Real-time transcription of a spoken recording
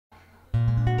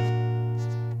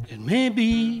may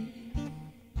be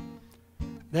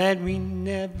that we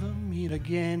never meet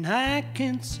again. I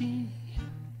can see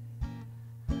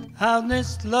how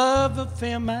this love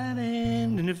affair might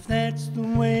end, and if that's the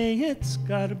way it's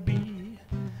gotta be,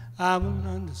 I will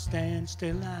understand.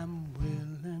 Still I'm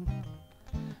willing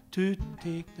to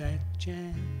take that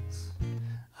chance.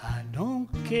 I don't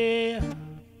care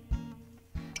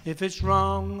if it's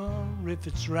wrong or if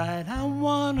it's right. I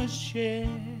wanna share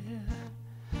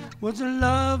what's in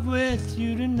love with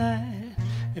you tonight.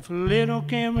 If a little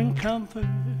care and comfort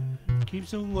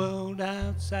keeps the world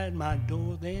outside my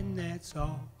door, then that's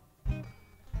all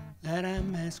that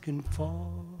I'm asking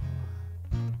for.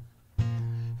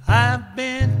 I've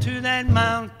been to that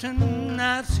mountain,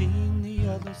 I've seen the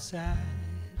other side,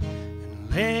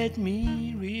 and let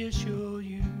me reassure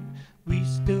you, we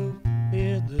still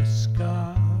bear the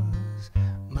scars,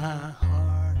 my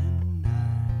heart and I.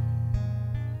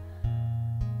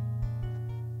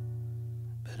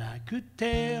 But I could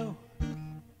tell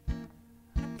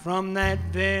from that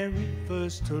very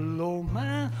first hello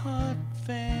my heart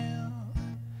fell,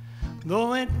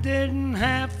 though it didn't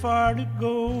have far to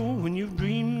go. When you've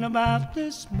dreamed about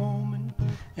this moment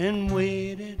and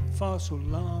waited for so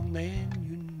long, then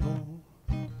you know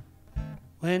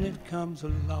when it comes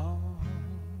along.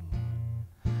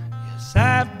 Yes,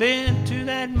 I've been to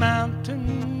that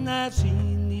mountain, I've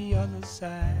seen the other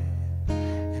side,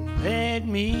 and let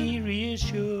me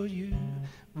reassure you,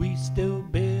 we still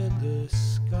bear the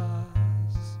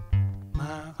scars,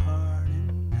 my heart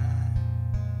and I.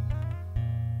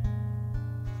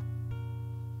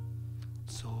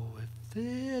 So if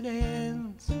it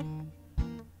ends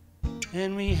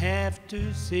and we have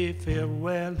to say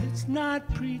farewell, it's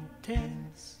not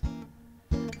pretense.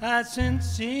 I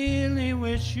sincerely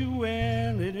wish you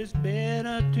well. It is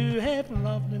better to have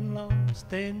loved and lost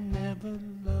than never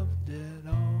loved